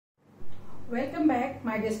Welcome back,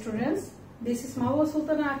 my dear students. This is Mahwa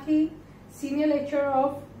Sultan Aki, Senior Lecturer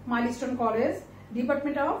of Milestone College,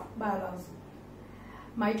 Department of Biology.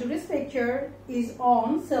 My today's lecture is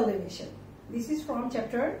on cell division. This is from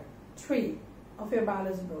chapter 3 of your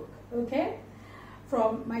biology book. Okay?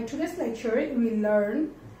 From my today's lecture, you will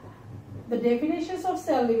learn the definitions of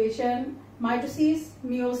cell division, mitosis,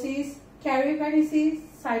 meiosis, karyokinesis,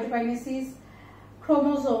 cytokinesis,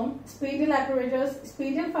 chromosome, spindle apparatus,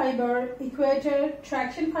 spindle fiber, equator,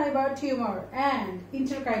 traction fiber, tumor, and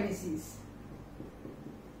interkinesis.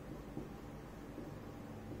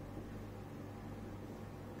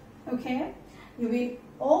 Okay, you will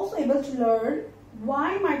also able to learn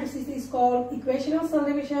why mitosis is called equational cell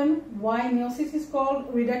division, why meiosis is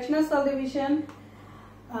called reductional cell division,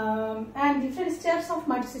 and different steps of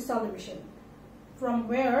mitosis cell division, from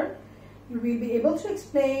where you will be able to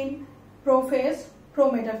explain prophase,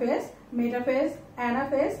 prometaphase, metaphase,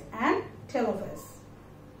 anaphase, and telophase.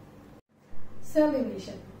 Cell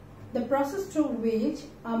division, the process through which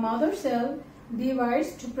a mother cell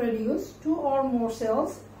divides to produce two or more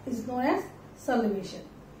cells, is known as cell division.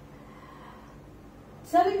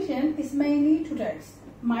 Cell division is mainly two types,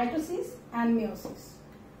 mitosis and meiosis.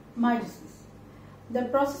 Mitosis, the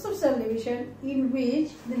process of cell division in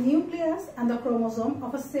which the nucleus and the chromosome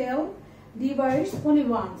of a cell divides only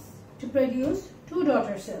once to produce two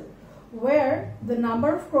daughter cells, where the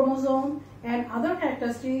number of chromosomes and other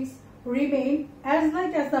characteristics remain as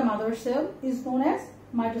like as the mother cell, is known as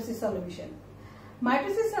mitosis cell division.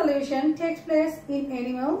 Mitosis cell division takes place in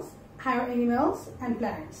animals, higher animals, and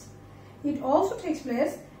plants. It also takes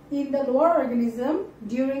place in the lower organism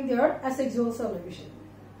during their asexual cell division.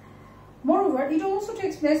 Moreover, it also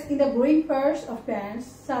takes place in the growing parts of plants,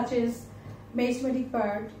 such as mesomatic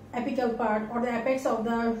part, apical part, or the apex of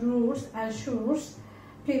the roots and shoots,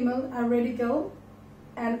 primal and radicle,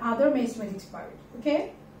 and other mesomatic part.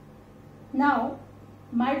 Okay. Now,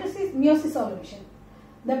 meiosis cell division,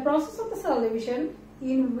 the process of the cell division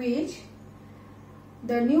in which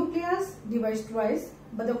the nucleus divides twice,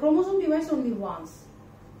 but the chromosome divides only once,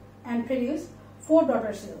 and produce four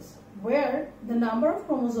daughter cells, where the number of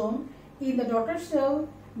chromosomes in the daughter cell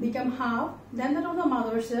become half than that of the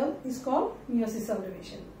mother cell, is called meiosis cell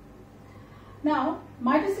division. Now,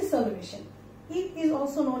 mitosis cell division, it is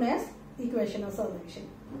also known as equational cell division.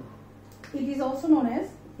 It is also known as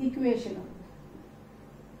equational.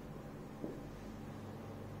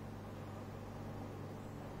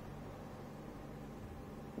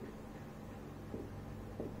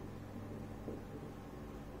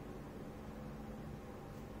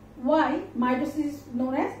 Why mitosis is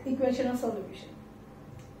known as equational cell division?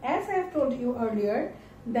 As I have told you earlier,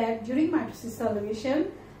 that during mitosis cell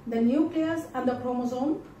division, the nucleus and the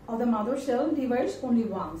chromosome of the mother cell divides only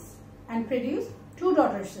once and produce two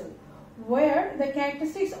daughter cells, where the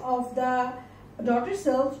characteristics of the daughter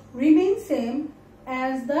cells remain same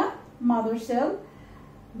as the mother cell.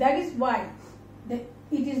 That is why it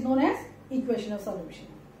is known as equational cell division.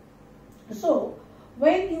 So,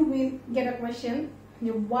 when you will get a question,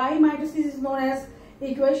 why mitosis is known as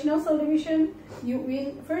equational cell division, you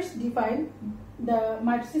will first define the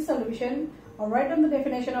mitosis cell division, or write down the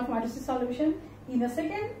definition of mitosis cell division. In the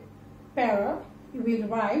second para, you will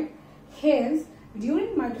write, hence,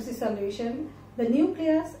 during mitosis cell division, the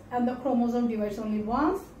nucleus and the chromosome divides only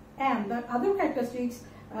once, and the other characteristics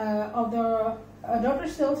of the daughter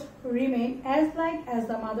cells remain as like as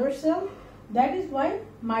the mother cell. That is why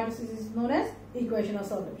mitosis is known as equational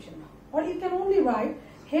cell division. Or you can only write,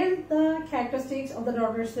 hence the characteristics of the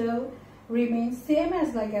daughter cell remain same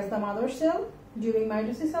as like as the mother cell during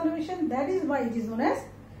mitosis cell division. That is why it is known as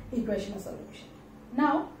equational cell division.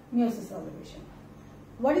 Now, meiosis cell division.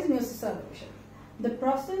 What is meiosis cell division? The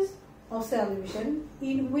process of cell division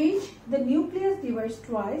in which the nucleus divides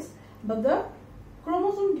twice, but the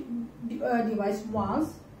chromosome divides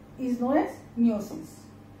once, is known as meiosis.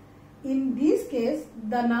 In this case,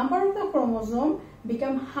 the number of the chromosome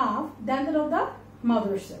become half than that of the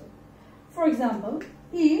mother cell. For example,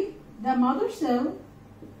 if the mother cell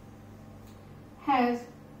has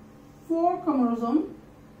 4 chromosomes,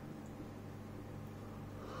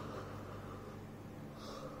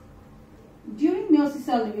 during meiosis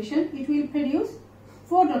cell division, it will produce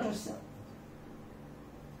 4 daughter cells.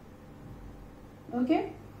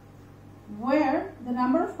 Okay, where the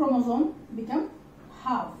number of chromosomes become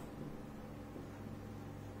half.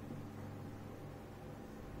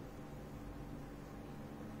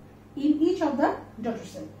 In each of the daughter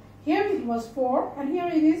cells. Here it was 4 and here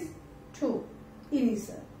it is 2 in each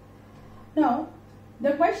cell. Now,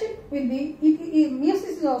 the question will be,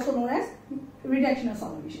 meiosis is also known as reductional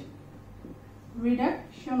cell division.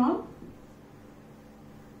 Reductional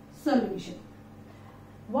cell division.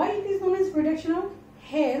 Why it is known as reductional?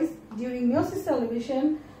 Hence, during meiosis cell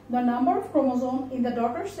division, the number of chromosomes in the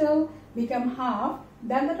daughter cell become half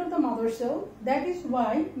than that of the mother cell. That is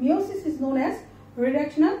why meiosis is known as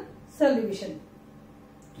reductional cell division.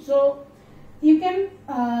 So, you can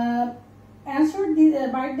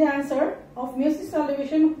write the answer of meiosis cell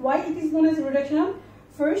division. Why it is known as reductional?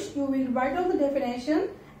 First, you will write down the definition,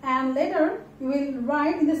 and later you will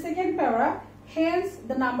write in the second para. Hence,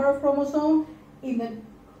 the number of chromosomes in the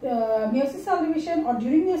meiosis cell division or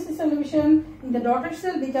during meiosis cell division in the daughter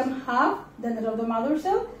cell become half than that of the mother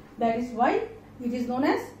cell. That is why it is known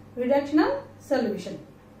as reductional cell division.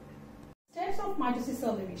 Steps of mitosis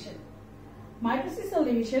cell division. Mitosis cell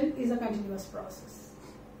division is a continuous process.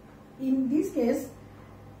 In this case,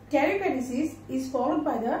 karyokinesis is followed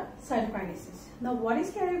by the cytokinesis. Now, what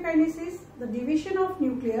is karyokinesis? The division of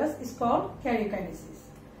nucleus is called karyokinesis,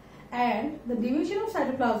 and the division of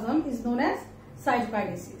cytoplasm is known as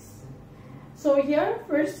cytokinesis. So here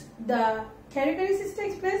first the karyokinesis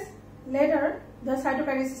takes place, later the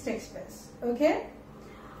cytokinesis takes place. Okay.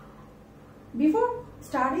 Before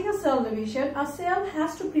starting a cell division, a cell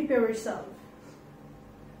has to prepare itself.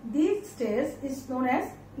 This stage is known as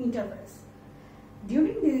interphase.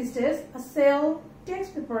 During this stage, a cell takes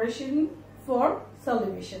preparation for cell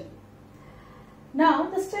division. Now,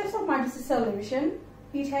 the steps of mitosis cell division,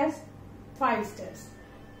 it has 5 steps: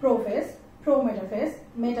 prophase, prometaphase,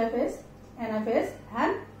 metaphase, anaphase,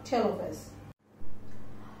 and telophase.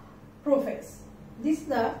 Prophase. This is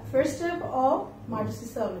the first step of mitosis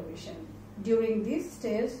cell division. During this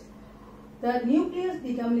stage, the nucleus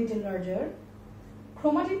becomes little larger.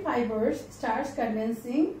 Chromatin fibers starts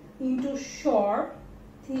condensing into short,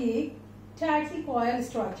 thick, tightly coiled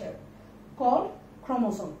structure called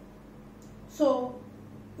chromosome. So,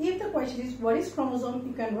 if the question is what is chromosome,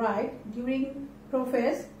 you can write during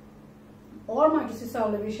prophase or mitosis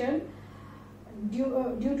cell division,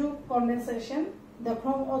 due to condensation, the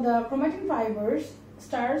chromatin fibers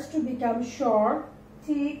starts to become short,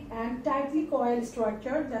 thick, and tightly coiled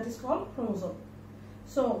structure that is called chromosome.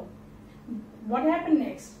 So, what happened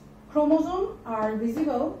next? Chromosomes are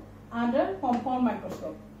visible under compound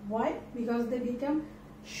microscope. Why? Because they become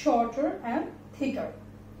shorter and thicker.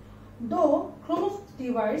 Though chromosomes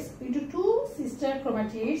divide into 2 sister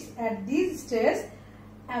chromatids at this stage,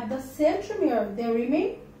 at the centromere they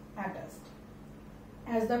remain attached.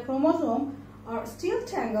 As the chromosomes are still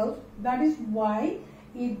tangled, that is why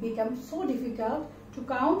it becomes so difficult to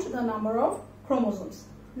count the number of chromosomes.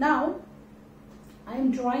 Now, I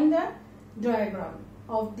am drawing the diagram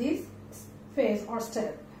of this phase or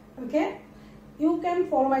step. Okay, you can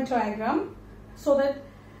follow my diagram so that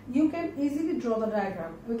you can easily draw the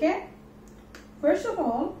diagram. Okay, first of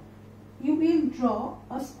all, you will draw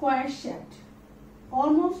a square shape,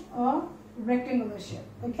 almost a rectangular shape.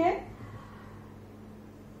 Okay,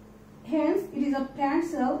 hence it is a plant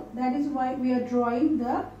cell. That is why we are drawing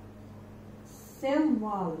the cell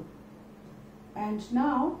wall. And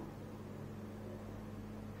now,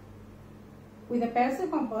 with a pencil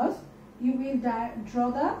compass, you will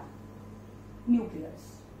draw the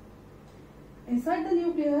nucleus. Inside the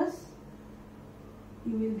nucleus,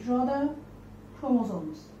 you will draw the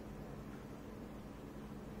chromosomes.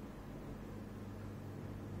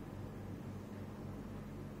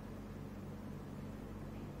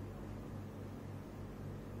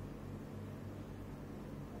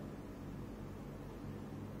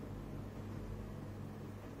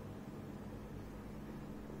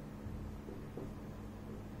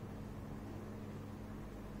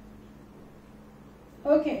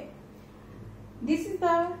 Okay, this is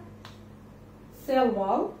the cell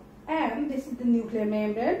wall, and this is the nuclear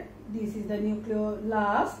membrane, this is the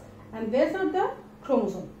nucleolus, and these are the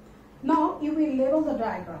chromosomes. Now you will label the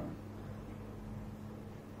diagram.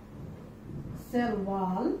 Cell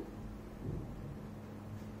wall,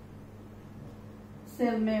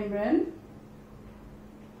 cell membrane,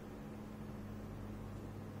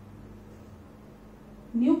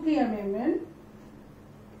 nuclear membrane,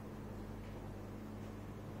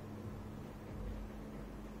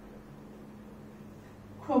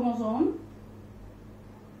 chromosome,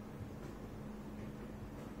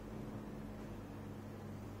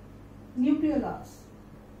 nucleolus.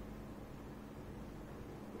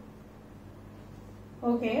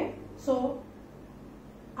 Okay, so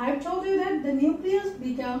I've told you that the nucleus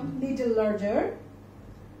becomes little larger,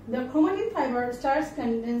 the chromatin fiber starts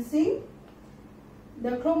condensing,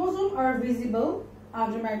 the chromosomes are visible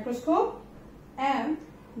under microscope, and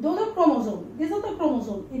though the chromosome, these are the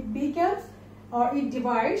chromosome, it becomes or it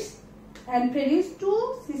divides and produces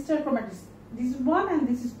 2 sister chromatids. This is 1 and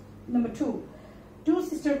this is number 2. two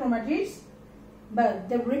sister chromatids, but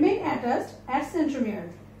they remain attached at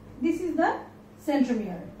centromere. This is the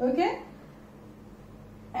centromere. Okay.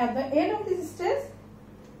 At the end of this stage,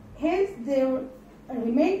 hence they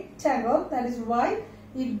remain tangled. That is why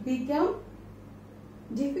it becomes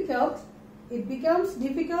difficult. It becomes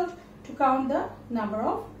difficult to count the number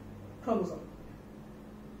of chromosomes.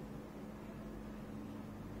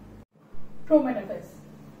 Chromatophase.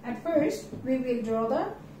 At first, we will draw the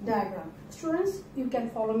diagram. Students, you can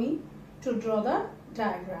follow me to draw the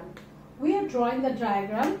diagram. We are drawing the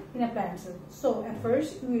diagram in a pencil. So, at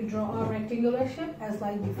first, we will draw a rectangular shape as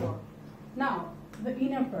like before. Now, the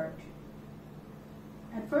inner part.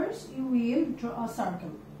 At first, you will draw a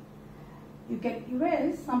circle. You can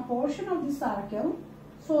erase some portion of the circle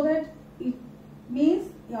so that it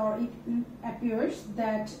means or it appears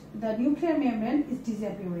that the nuclear membrane is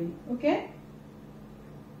disappearing. Okay?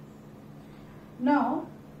 Now,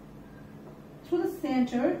 through the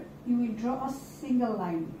center, you will draw a single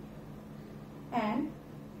line. And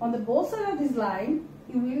on the both sides of this line,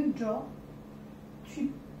 you will draw give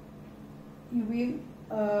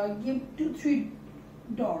 2-3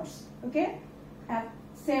 dots, okay, at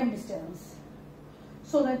same distance,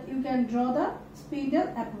 so that you can draw the spindle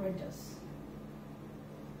apparatus.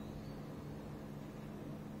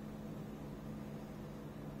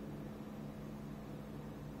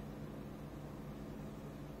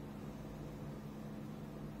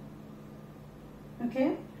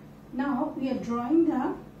 Okay, now we are drawing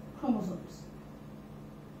the chromosomes.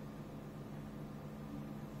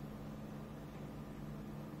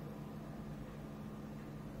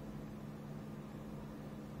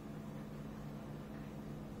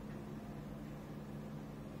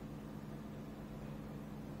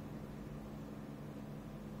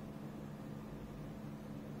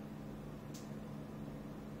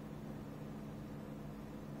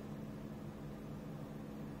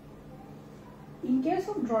 In case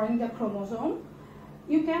of drawing the chromosome,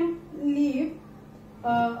 you can leave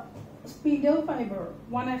a spindle fiber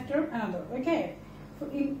one after another. Okay,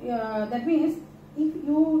 that means if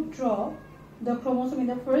you draw the chromosome in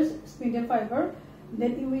the first spindle fiber,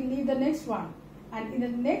 then you will leave the next one, and in the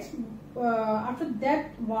next after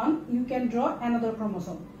that one you can draw another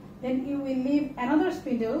chromosome. Then you will leave another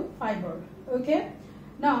spindle fiber. Okay,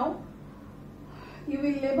 now you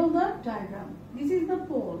will label the diagram. This is the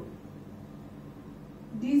pole.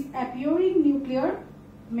 This appearing nuclear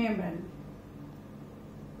membrane.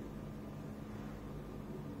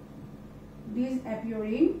 This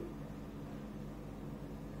appearing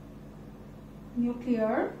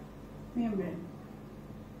nuclear membrane.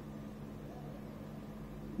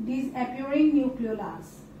 This appearing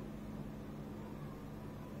nucleolus.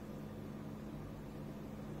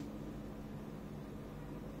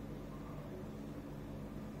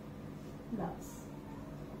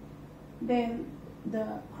 Then the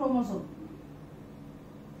chromosome.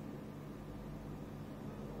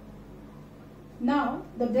 Now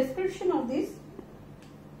the description of this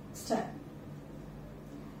step.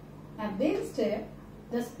 At this step,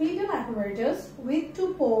 the spindle apparatus with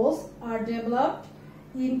two poles are developed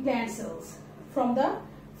in plant cells from the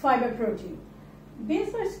fiber protein.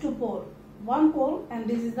 These are two poles, one pole, and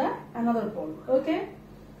this is the another pole. Okay,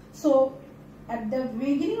 so at the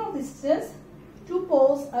beginning of this stage, two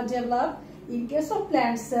poles are developed in case of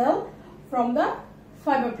plant cell from the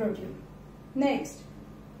fiber protein. Next,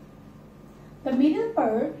 the middle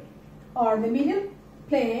part or the middle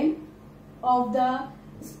plane of the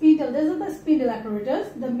spindle, this is the spindle apparatus,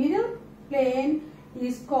 the middle plane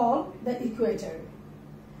is called the equator.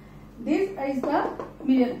 This is the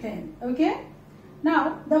middle plane. Okay,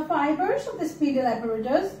 now the fibers of the spindle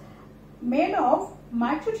apparatus made of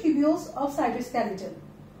microtubules of cytoskeleton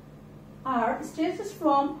are stretched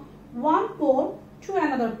from one pole to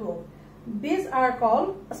another pole. These are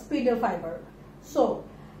called a spindle fiber. So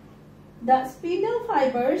the spindle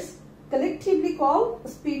fibers collectively called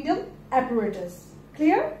spindle apparatus.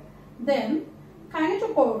 Clear? Then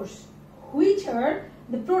kinetochores, which are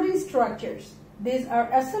the protein structures. These are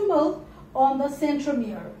assembled on the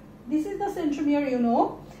centromere. This is the centromere, you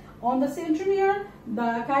know. On the centromere,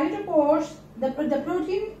 the kinetochores, the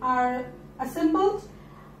protein are assembled,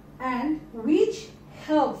 and which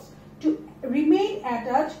helps to remain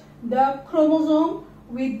attached the chromosome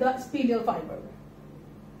with the spindle fiber.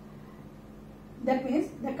 That means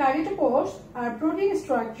the kinetochores are protein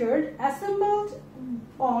structured assembled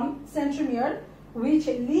on centromere, which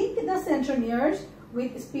link the centromeres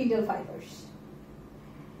with spindle fibers.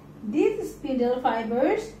 These spindle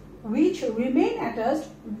fibers, which remain attached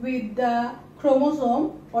with the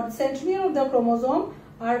chromosome or the centromere of the chromosome,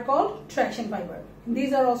 are called traction fiber.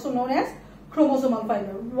 These are also known as chromosomal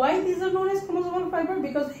fiber. Why these are known as chromosomal fiber?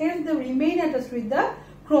 Because hence they remain attached with the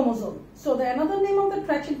chromosome. So the another name of the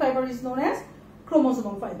traction fiber is known as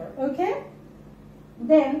chromosomal fiber. Okay.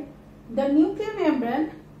 Then the nuclear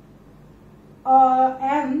membrane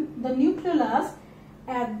and the nucleolus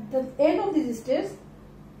at the end of this stage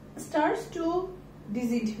starts to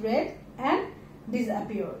disintegrate and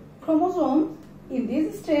disappear. Chromosome in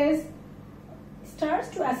this stage starts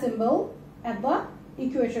to assemble at the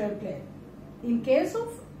equatorial plane. In case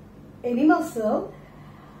of animal cell,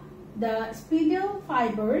 the spindle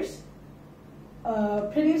fibers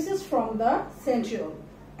produces from the centriole,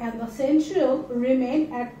 and the centriole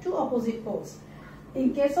remain at two opposite poles.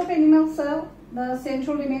 In case of animal cell, the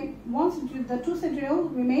centriole remain the two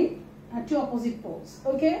centrioles remain at two opposite poles.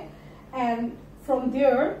 Okay, and from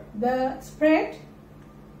there the spread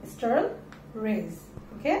sterile rays.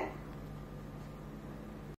 Okay.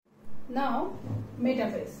 Now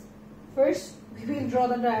metaphase. First we will draw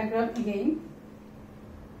the diagram again.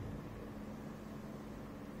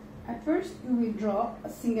 At first you will draw a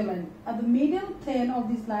single line. At the middle plane of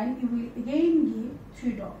this line you will again give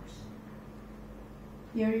 3 dots.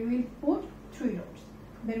 Here you will put 3 dots.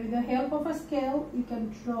 Then with the help of a scale you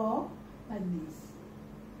can draw like this.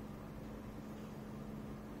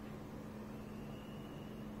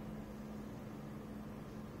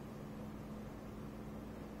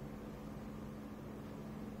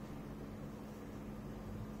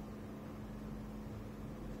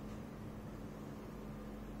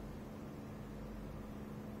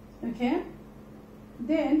 Okay,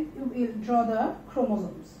 then you will draw the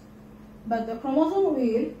chromosomes, but the chromosome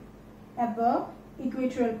will at the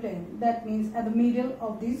equatorial plane, that means at the middle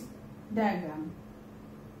of this diagram.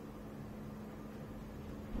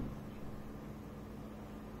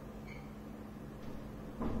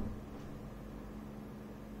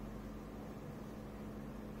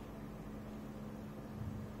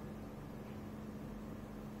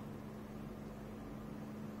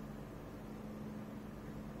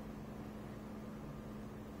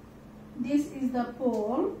 This is the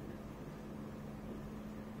pole,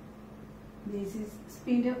 this is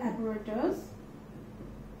spindle apparatus,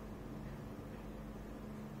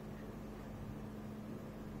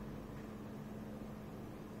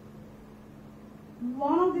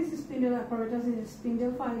 one of these spindle apparatus is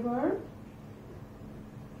spindle fiber,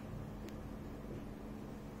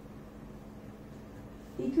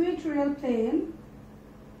 equatorial plane,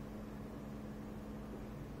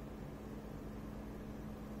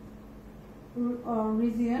 or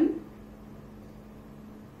region,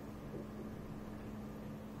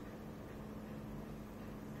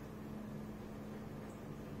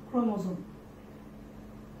 chromosome.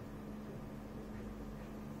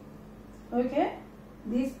 Okay,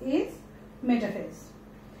 this is metaphase.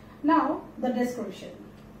 Now the description.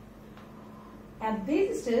 At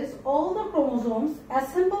this stage, all the chromosomes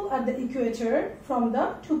assemble at the equator from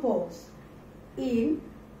the two poles. In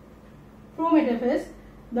prometaphase,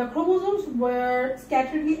 the chromosomes were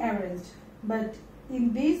scatteredly arranged, but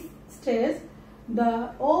in this stage,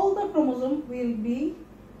 all the chromosomes will be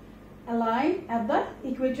aligned at the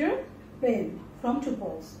equator plane from two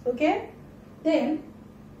poles. Okay, then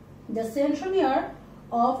the centromere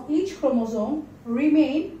of each chromosome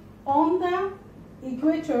remain on the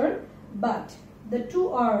equator, but the two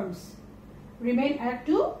arms remain at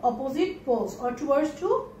two opposite poles or towards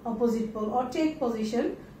two opposite poles, or take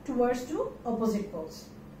position towards two opposite poles.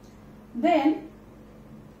 Then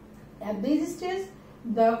at this stage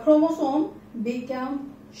the chromosome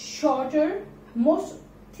become shorter, most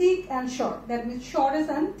thick and short, that means shortest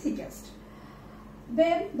and thickest.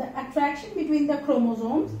 Then the attraction between the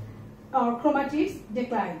chromosomes or chromatids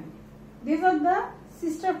decline. These are the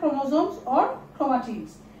sister chromosomes or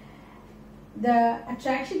chromatids. The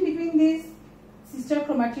attraction between these sister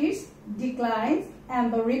chromatids declines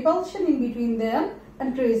and the repulsion in between them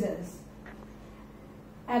increases.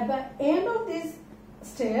 At the end of this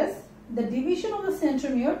stage, the division of the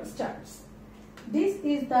centromere starts. This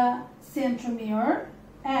is the centromere,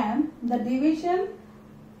 and the division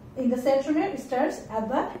in the centromere starts at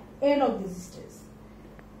the end of this stage.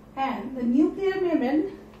 And the nuclear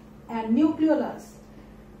membrane and nucleolus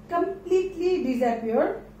completely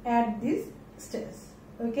disappear at this stage.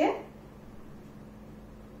 Okay?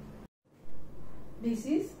 This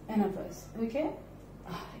is anaphase. Okay?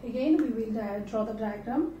 Again, we will draw the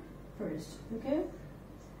diagram first. Okay?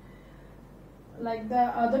 Like the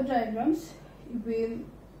other diagrams, you will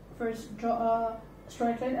first draw a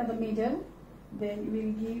straight line at the middle, then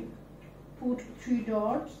you will put 3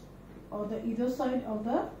 dots on the either side of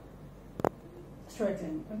the straight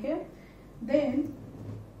line. Okay? Then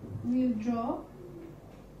we will draw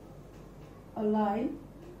a line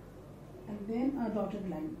and then a dotted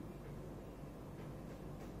line.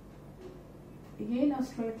 Again a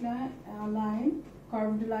straight line, a line,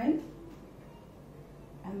 curved line,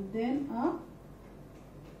 and then a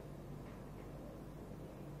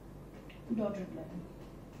dotted line.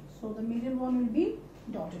 So the middle one will be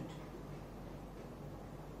dotted.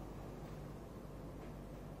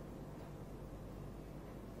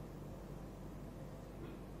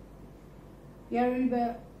 Here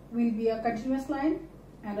will be a continuous line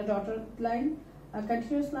and a dotted line, a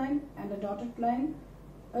continuous line and a dotted line.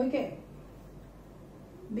 Okay,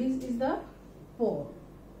 this is the pole.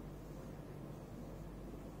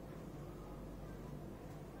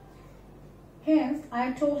 Hence,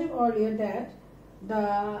 I told you earlier that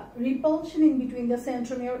the repulsion in between the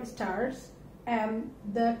centromere starts and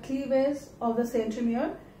the cleavage of the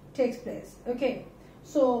centromere takes place. Okay,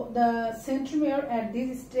 so the centromere at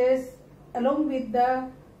this stage, along with the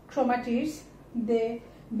chromatids, they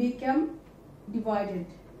become divided.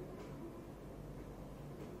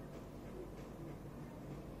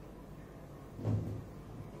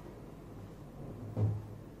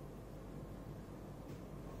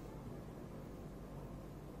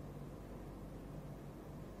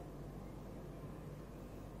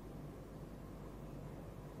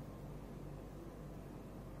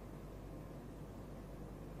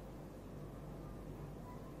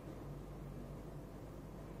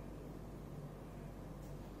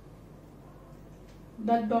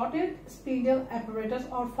 The dotted spindle apparatus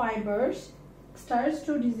or fibers starts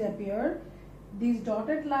to disappear. This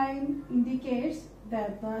dotted line indicates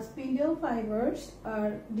that the spindle fibers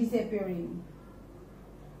are disappearing.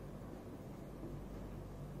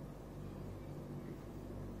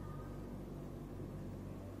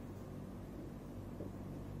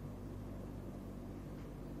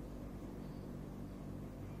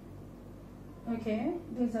 Okay,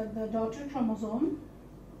 these are the daughter chromosome.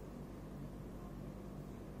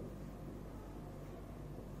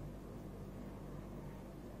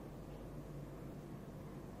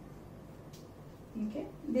 Okay,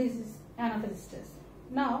 this is another step.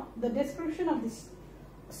 Now the description of this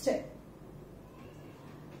step.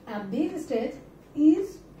 At this stage,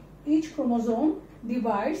 each chromosome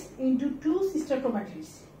divides into two sister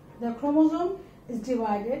chromatids. The chromosome is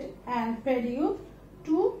divided and produce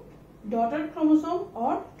two daughter chromosome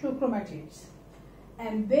or two chromatids,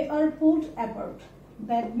 and they are pulled apart.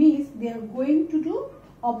 That means they are going to do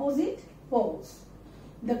opposite poles.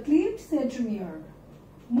 The cleaved centromere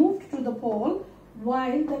moved to the pole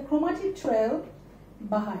while the chromatid trail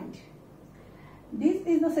behind. This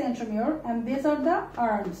is the centromere and these are the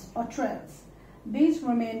arms or trails. These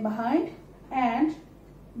remain behind and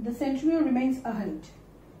the centromere remains ahead.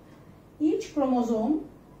 Each chromosome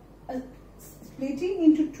splitting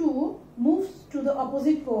into two moves to the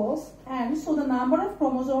opposite poles, and so the number of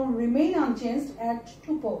chromosomes remain unchanged at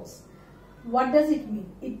two poles. What does it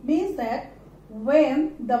mean? It means that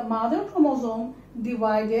when the mother chromosome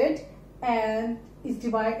divided and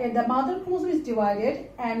the mother chromosome is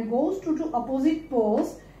divided and goes to two opposite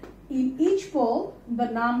poles, in each pole the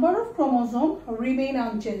number of chromosomes remain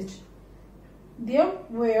unchanged. There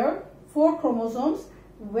were 4 chromosomes.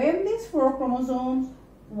 When these 4 chromosomes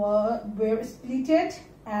were splitted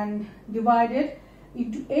and divided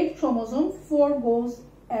into 8 chromosomes, 4 goes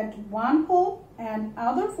at one pole and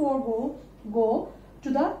other 4 go to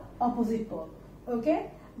the opposite pole.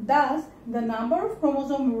 Okay, thus the number of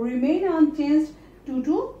chromosomes remain unchanged to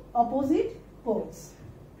two opposite poles.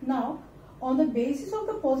 Now, on the basis of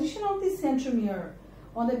the position of the centromere,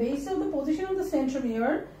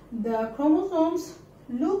 the chromosomes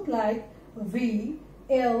look like V,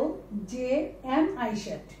 L, J and I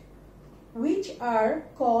shaped, which are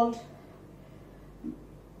called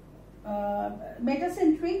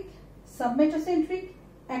metacentric, submetacentric,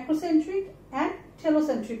 acrocentric and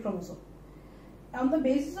telocentric chromosome. On the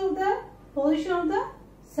basis of the position of the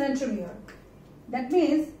centromere. That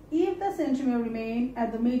means if the centromere remain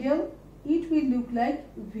at the middle, it will look like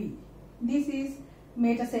V. This is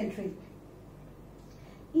metacentric.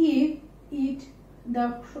 If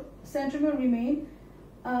the centromere remain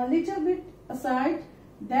a little bit aside,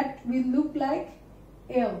 that will look like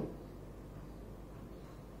L.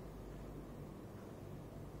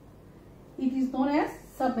 It is known as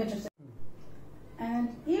submetacentric. And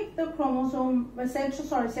if the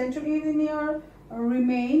centromere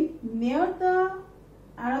remain near the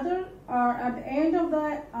another or at the end of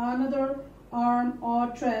the another arm or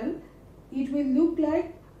trail, it will look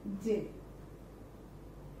like J,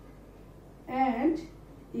 and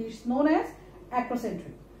it's known as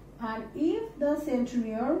acrocentric. And if the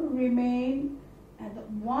centromere remain at the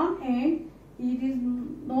one end, it is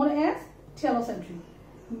known as telocentric.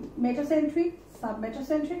 Metacentric,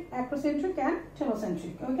 submetacentric, acrocentric and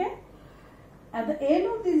telocentric. Okay. At the end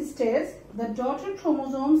of this stage, the daughter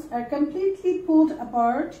chromosomes are completely pulled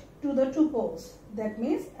apart to the two poles. That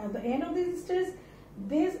means at the end of this stage,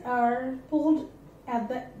 these are pulled at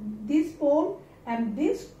this pole, and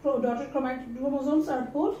these daughter chromosomes are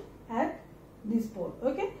pulled at this pole.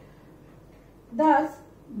 Okay. Thus,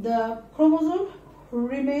 the chromosome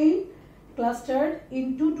remain clustered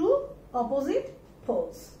into two opposite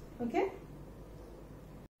poles. Okay.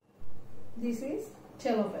 This is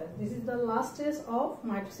telophase. This is the last stage of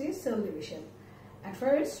mitosis cell division. At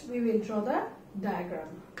first, we will draw the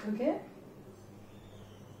diagram. Okay.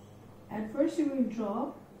 At first, you will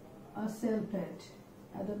draw a cell plate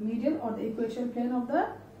at the middle or the equatorial plane of the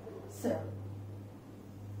cell.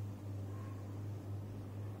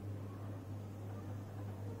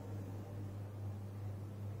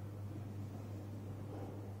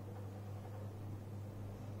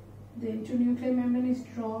 The internuclear membrane is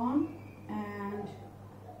drawn, and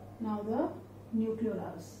now the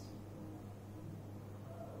nucleolus.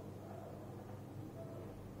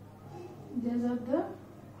 These are the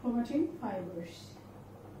chromatin fibers.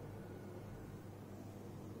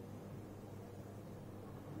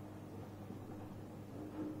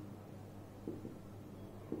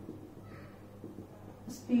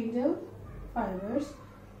 Spindle fibers,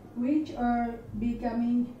 which are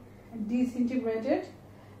becoming disintegrated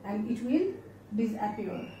and it will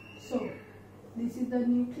disappear. So this is the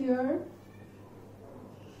nuclear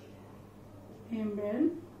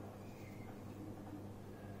membrane,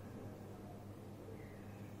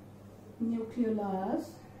 nucleolus,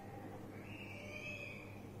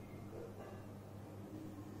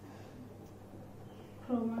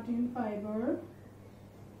 chromatin fiber,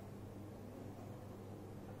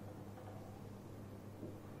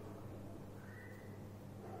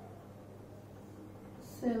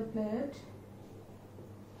 cell plate,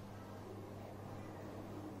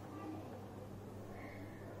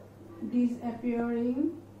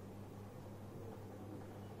 disappearing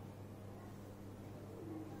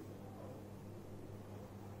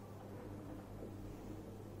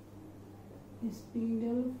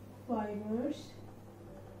spindle fibers,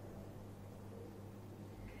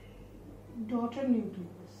 daughter nucleus.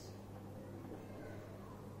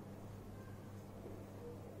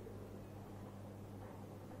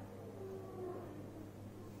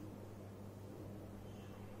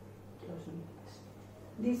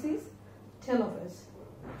 This is telophase.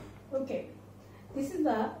 Okay, this is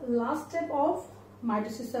the last step of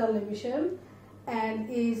mitosis cell division and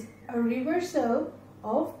is a reversal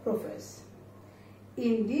of prophase.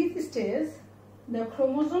 In this stage, the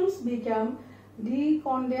chromosomes become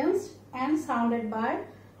decondensed and surrounded by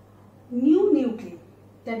new nuclei.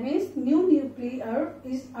 That means new nuclei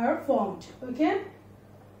are formed. Okay,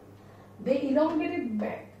 they elongated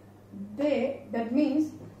back. That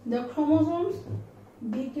means the chromosomes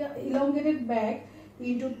become elongated back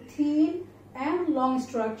into thin and long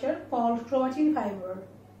structure called chromatin fiber,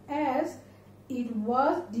 as it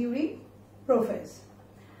was during prophase.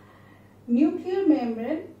 Nuclear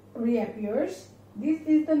membrane reappears. This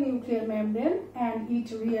is the nuclear membrane and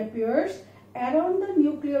it reappears around the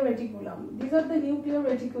nuclear reticulum. These are the nuclear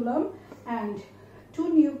reticulum, and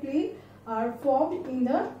two nuclei are formed in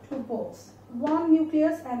the two poles. One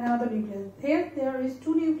nucleus and another nucleus. Here there is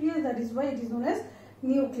two nucleus, that is why it is known as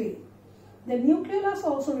nuclei. The nucleolus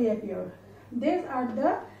also reappear. These are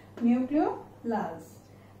the nucleolus.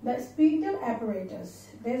 The spindle apparatus.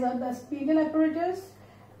 These are the spindle apparatus.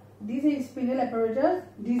 This is spindle apparatus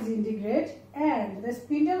disintegrate, and the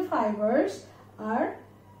spindle fibers are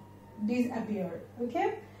disappeared.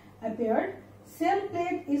 Okay, appeared. Cell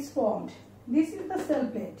plate is formed. This is the cell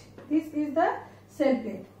plate. This is the cell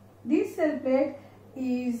plate. This cell plate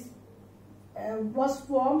is was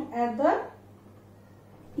formed at the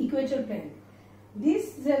equatorial plane.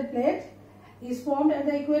 This cell plate is formed at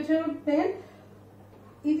the equatorial plane.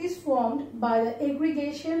 It is formed by the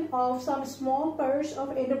aggregation of some small pairs of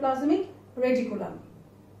endoplasmic reticulum.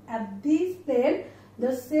 At this plane,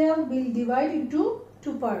 the cell will divide into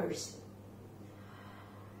two pairs.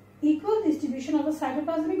 Equal distribution of the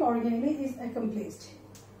cytoplasmic organelle is accomplished.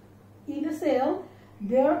 In the cell,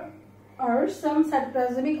 there are some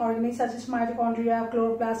cytoplasmic organelles such as mitochondria,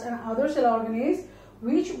 chloroplast and other cell organelles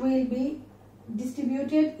which will be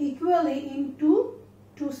distributed equally into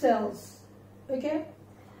two cells. Okay?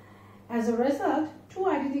 As a result, two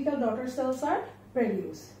identical daughter cells are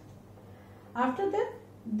produced. After that,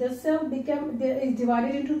 the cell is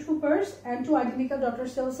divided into two pairs and two identical daughter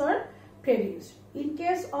cells are produced. In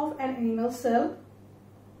case of an animal cell,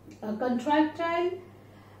 a contractile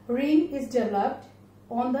ring is developed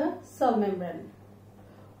on the cell membrane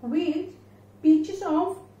with pinches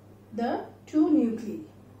of the two nuclei.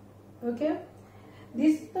 Okay,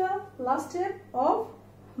 this is the last step of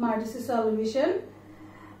mitosis cell division.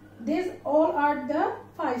 These all are the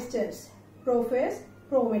 5 steps: prophase,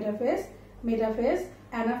 prometaphase, metaphase,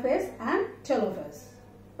 anaphase and telophase.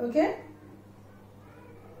 Okay.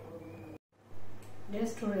 Dear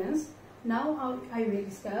students, now I will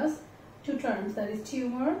discuss two terms, that is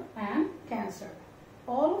tumor and cancer.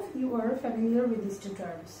 All of you are familiar with these two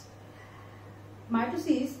terms.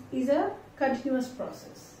 Mitosis is a continuous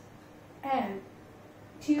process, and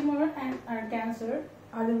tumor and cancer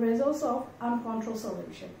are the results of uncontrolled cell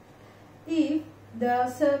division. If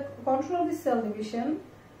the control of the cell division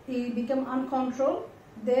become uncontrolled,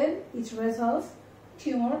 then it results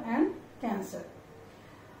tumor and cancer.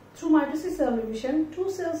 Through mitosis cell division,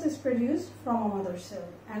 2 cells is produced from a mother cell,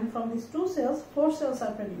 and from these 2 cells, 4 cells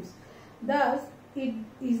are produced. Thus, it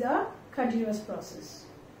is a continuous process.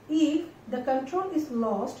 If the control is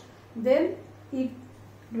lost, then it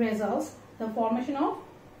results the formation of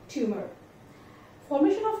tumor.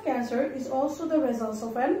 Formation of cancer is also the result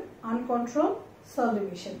of an uncontrolled cell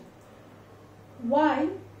division. Why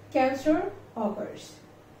cancer occurs?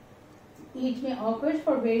 It may occur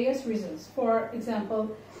for various reasons. For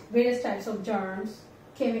example, various types of germs,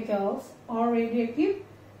 chemicals or radioactive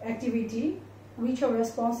activity which are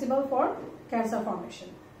responsible for cancer formation.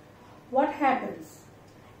 What happens?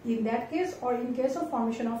 In that case, or in case of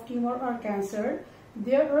formation of tumor or cancer,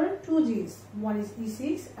 there are 2 genes. One is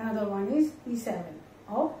E6, another one is E7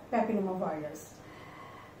 of papillomavirus.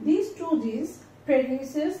 These 2 genes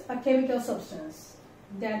produces a chemical substance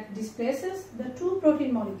that displaces the 2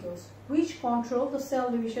 protein molecules which control the cell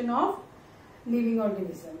division of living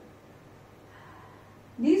organism.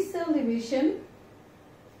 This cell division,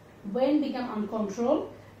 when become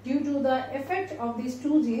uncontrolled due to the effect of these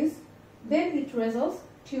 2 genes, then it results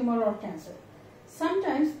tumor or cancer.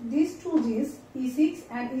 Sometimes these 2 genes, E6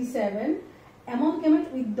 and E7,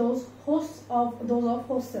 amalgamate with those of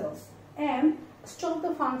host cells and stop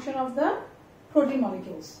the function of the protein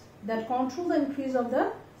molecules that control the increase of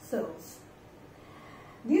the cells.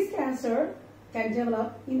 This cancer can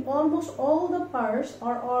develop in almost all the parts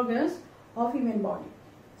or organs of human body,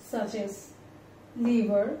 such as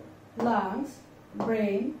liver, lungs,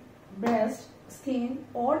 brain, breast, skin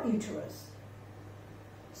or uterus.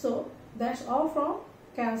 So that's all from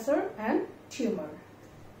cancer and tumor.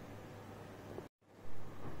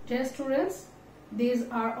 Dear students, these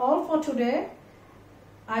are all for today.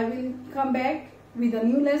 I will come back with a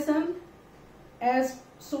new lesson as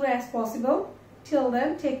soon as possible. Till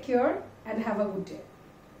then, take care and have a good day.